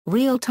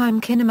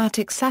Real-time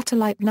kinematic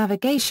satellite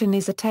navigation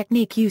is a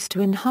technique used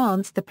to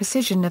enhance the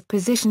precision of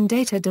position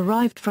data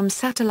derived from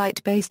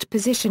satellite-based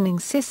positioning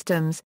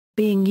systems,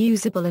 being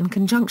usable in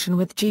conjunction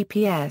with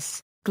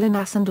GPS,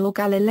 GLONASS and/or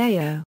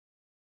Galileo.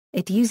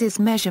 It uses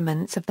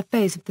measurements of the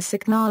phase of the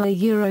signal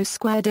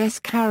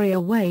 (s² carrier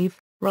wave,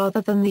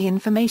 rather than the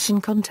information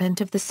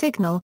content of the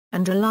signal,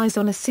 and relies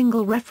on a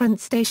single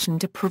reference station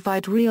to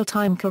provide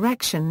real-time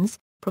corrections,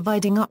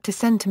 providing up to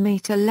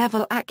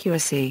centimetre-level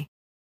accuracy.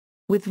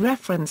 With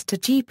reference to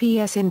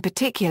GPS in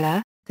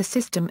particular, the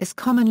system is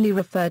commonly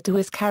referred to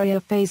as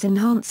Carrier-Phase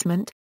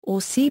Enhancement, or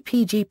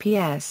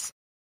CPGPS.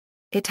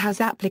 It has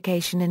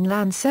application in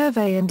land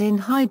survey and in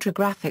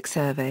hydrographic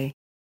survey.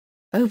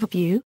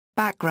 Overview,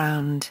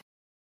 background.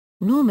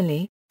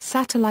 Normally,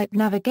 satellite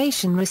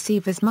navigation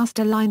receivers must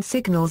align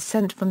signals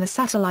sent from the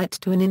satellite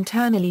to an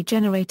internally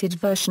generated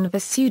version of a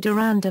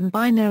pseudo-random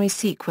binary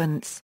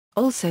sequence,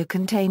 also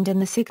contained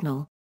in the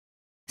signal.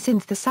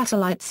 Since the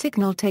satellite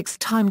signal takes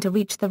time to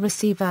reach the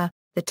receiver,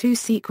 the two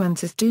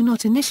sequences do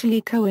not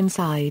initially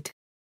coincide.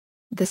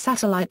 The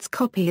satellite's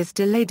copy is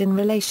delayed in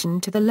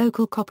relation to the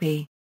local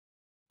copy.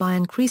 By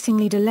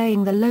increasingly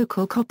delaying the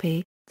local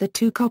copy, the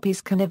two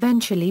copies can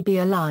eventually be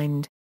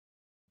aligned.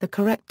 The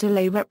correct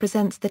delay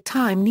represents the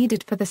time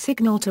needed for the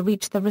signal to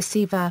reach the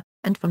receiver,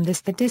 and from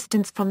this the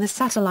distance from the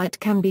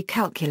satellite can be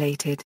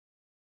calculated.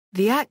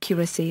 The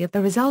accuracy of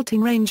the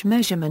resulting range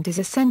measurement is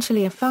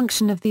essentially a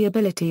function of the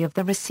ability of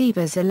the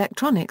receiver's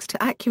electronics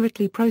to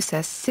accurately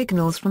process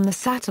signals from the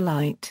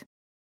satellite.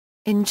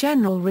 In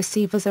general,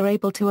 receivers are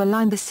able to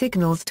align the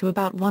signals to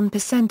about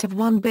 1% of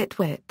 1 bit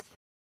width.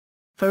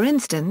 For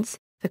instance,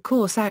 the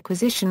coarse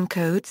acquisition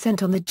code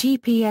sent on the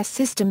GPS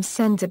system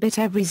sends a bit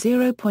every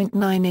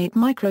 0.98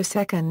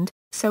 microsecond,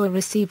 so a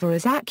receiver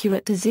is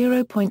accurate to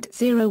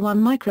 0.01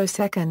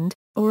 microsecond,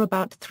 or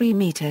about 3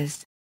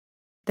 meters.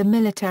 The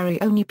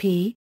military-only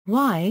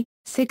P.Y.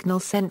 signal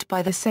sent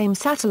by the same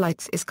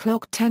satellites is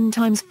clocked 10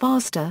 times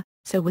faster,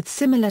 so with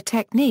similar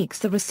techniques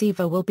the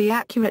receiver will be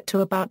accurate to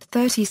about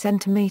 30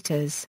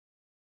 centimeters.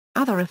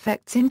 Other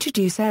effects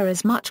introduce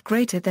errors much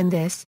greater than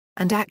this,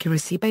 and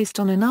accuracy based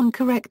on an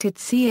uncorrected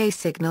CA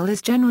signal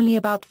is generally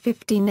about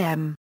 15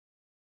 m.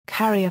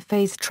 Carrier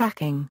phase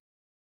tracking.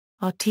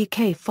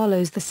 RTK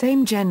follows the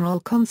same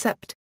general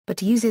concept,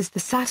 but uses the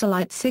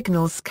satellite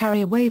signal's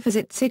carrier wave as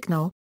its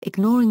signal,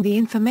 ignoring the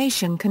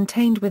information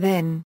contained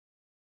within.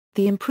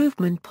 The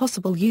improvement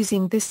possible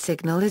using this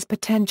signal is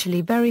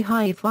potentially very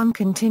high if one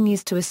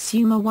continues to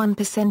assume a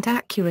 1%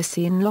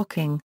 accuracy in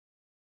locking.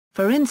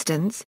 For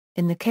instance,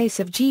 in the case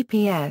of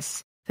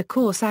GPS, the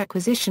coarse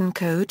acquisition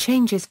code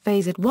changes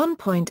phase at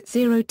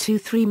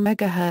 1.023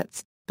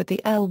 MHz, but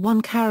the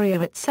L1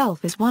 carrier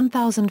itself is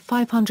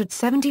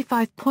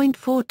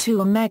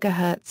 1575.42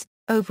 MHz,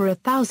 over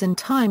 1,000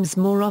 times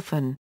more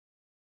often.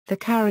 The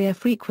carrier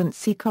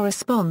frequency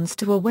corresponds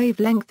to a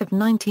wavelength of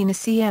 19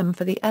 cm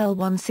for the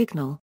L1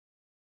 signal.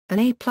 An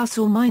A plus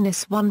or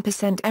minus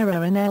 1%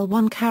 error in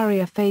L1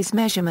 carrier phase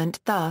measurement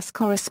thus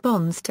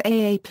corresponds to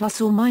a plus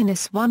or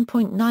minus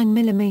 1.9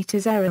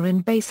 mm error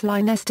in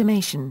baseline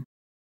estimation.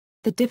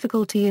 The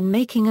difficulty in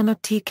making an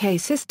RTK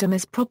system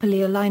is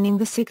properly aligning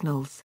the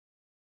signals.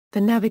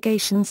 The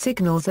navigation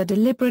signals are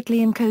deliberately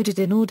encoded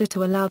in order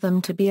to allow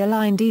them to be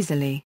aligned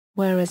easily,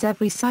 whereas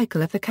every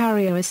cycle of the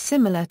carrier is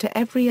similar to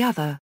every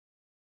other.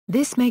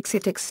 This makes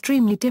it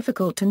extremely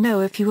difficult to know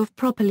if you have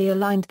properly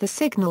aligned the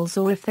signals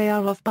or if they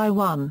are off by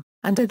 1,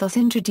 and are thus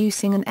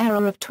introducing an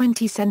error of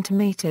 20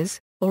 centimeters,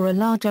 or a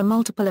larger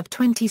multiple of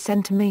 20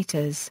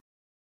 centimeters.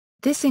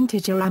 This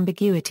integer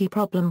ambiguity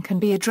problem can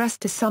be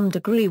addressed to some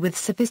degree with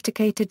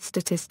sophisticated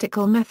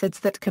statistical methods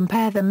that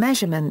compare the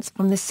measurements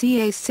from the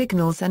CA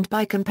signals and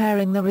by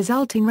comparing the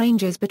resulting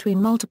ranges between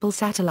multiple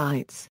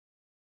satellites.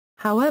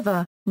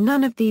 However,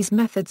 none of these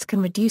methods can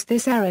reduce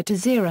this error to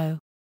zero.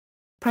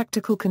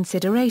 Practical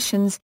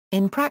considerations.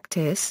 In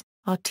practice,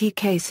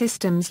 RTK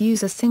systems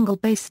use a single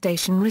base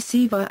station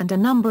receiver and a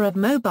number of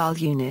mobile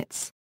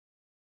units.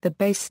 The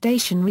base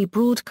station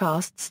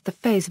rebroadcasts the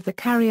phase of the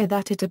carrier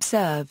that it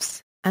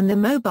observes, and the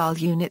mobile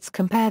units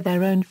compare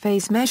their own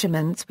phase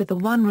measurements with the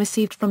one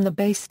received from the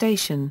base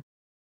station.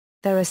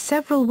 There are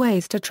several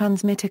ways to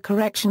transmit a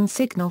correction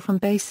signal from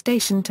base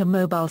station to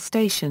mobile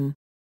station.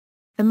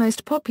 The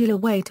most popular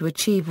way to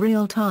achieve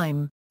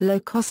real-time,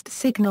 low-cost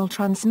signal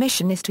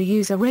transmission is to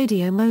use a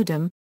radio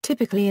modem,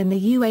 typically in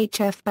the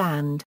UHF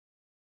band.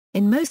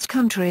 In most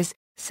countries,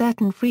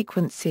 certain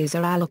frequencies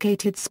are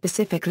allocated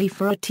specifically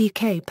for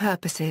RTK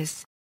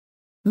purposes.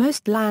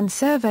 Most land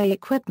survey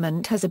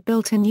equipment has a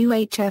built-in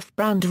UHF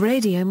band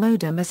radio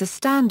modem as a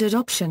standard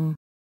option.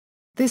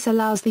 This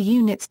allows the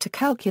units to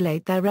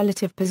calculate their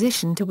relative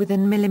position to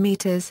within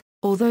millimeters,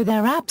 although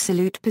their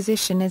absolute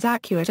position is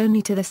accurate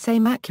only to the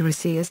same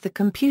accuracy as the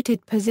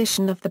computed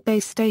position of the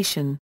base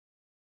station.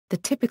 The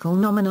typical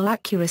nominal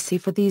accuracy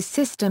for these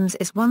systems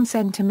is 1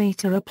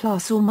 cm a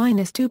plus or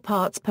minus 2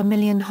 parts per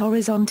million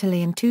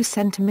horizontally and 2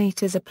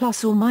 cm a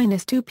plus or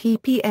minus 2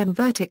 ppm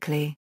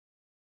vertically.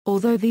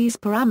 Although these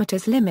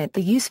parameters limit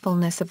the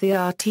usefulness of the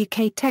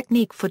RTK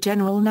technique for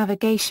general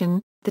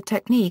navigation, the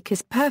technique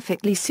is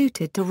perfectly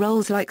suited to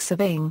roles like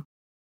surveying.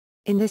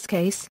 In this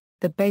case,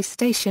 the base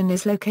station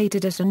is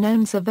located at a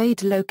known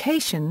surveyed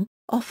location,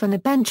 often a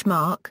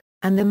benchmark,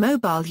 and the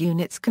mobile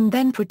units can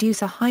then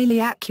produce a highly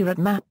accurate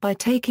map by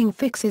taking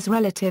fixes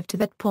relative to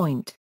that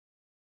point.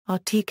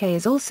 RTK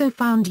is also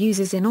found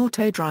uses in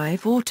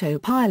auto-drive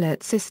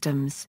autopilot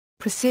systems,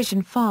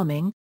 precision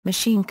farming,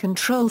 machine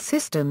control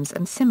systems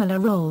and similar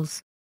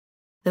roles.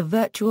 The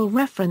virtual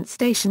reference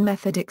station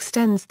method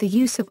extends the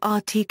use of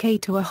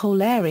RTK to a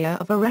whole area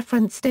of a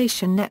reference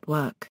station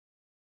network.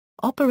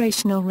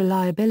 Operational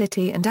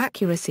reliability and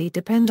accuracy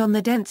depend on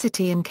the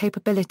density and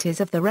capabilities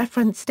of the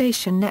reference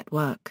station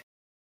network.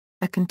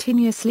 A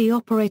continuously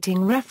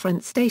operating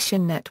reference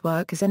station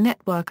network is a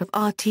network of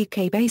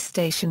RTK base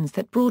stations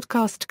that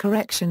broadcast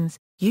corrections,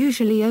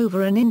 usually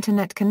over an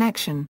Internet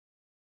connection.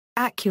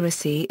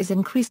 Accuracy is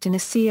increased in a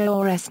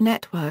CORS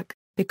network,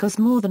 because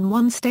more than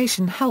one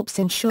station helps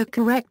ensure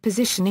correct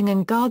positioning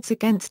and guards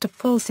against a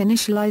false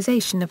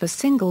initialization of a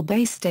single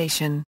base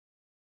station.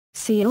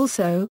 See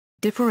also,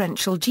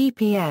 Differential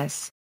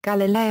GPS,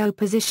 Galileo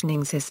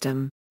Positioning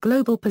System,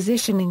 Global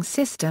Positioning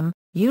System,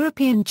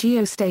 European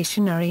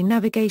Geostationary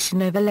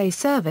Navigation Overlay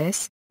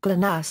Service,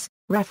 GLONASS,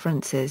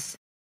 References.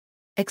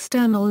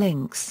 External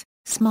links,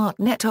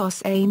 SmartNet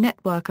OS, a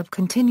network of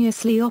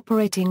continuously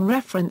operating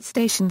reference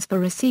stations for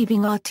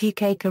receiving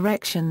RTK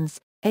corrections,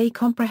 a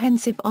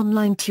comprehensive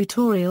online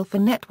tutorial for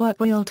network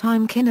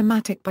real-time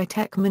kinematic by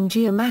Techman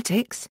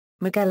Geomatics,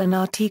 Magellan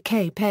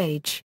RTK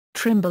page,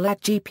 Trimble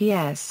at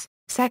GPS,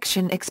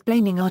 section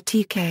explaining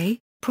RTK,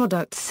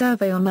 product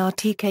survey on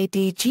RTK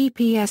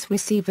GPS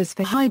receivers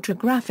for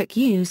hydrographic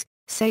use,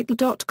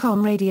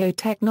 Satel.com radio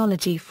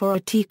technology for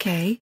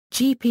RTK,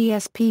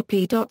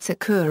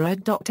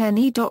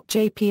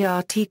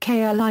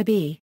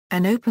 gpspp.sakura.ne.jprtklib,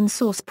 an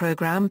open-source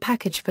program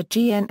package for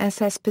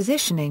GNSS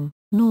positioning,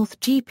 North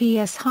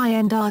GPS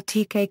high-end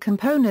RTK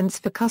components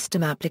for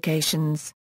custom applications.